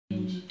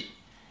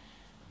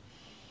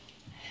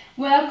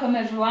Welcome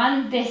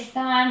everyone. This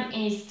time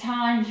is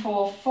time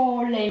for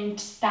four-limbed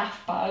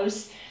staff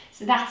pose.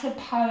 So that's a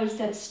pose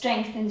that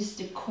strengthens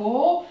the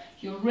core,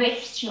 your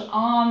wrists, your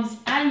arms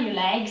and your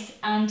legs,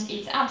 and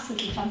it's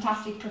absolutely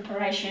fantastic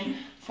preparation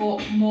for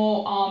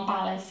more arm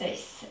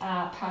balances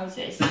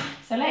poses.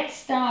 So let's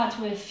start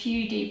with a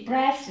few deep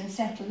breaths and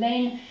settle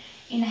in.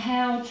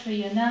 Inhale through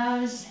your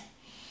nose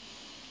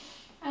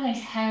and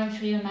exhale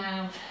through your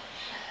mouth.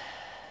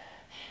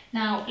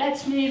 Now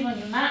let's move on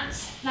your mat,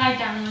 lie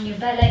down on your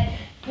belly,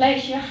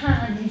 place your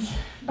hands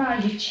by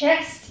your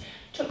chest,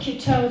 tuck your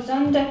toes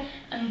under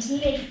and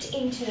lift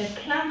into the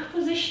plank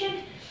position,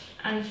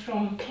 and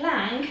from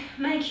plank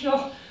make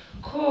your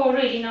core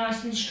really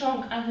nice and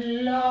strong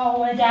and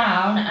lower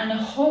down and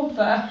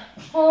hover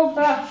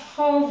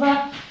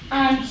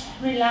and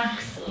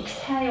relax.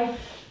 Exhale,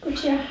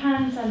 put your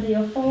hands under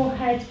your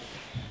forehead,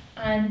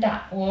 and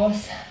that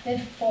was the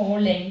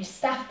four-limbed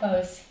staff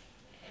pose.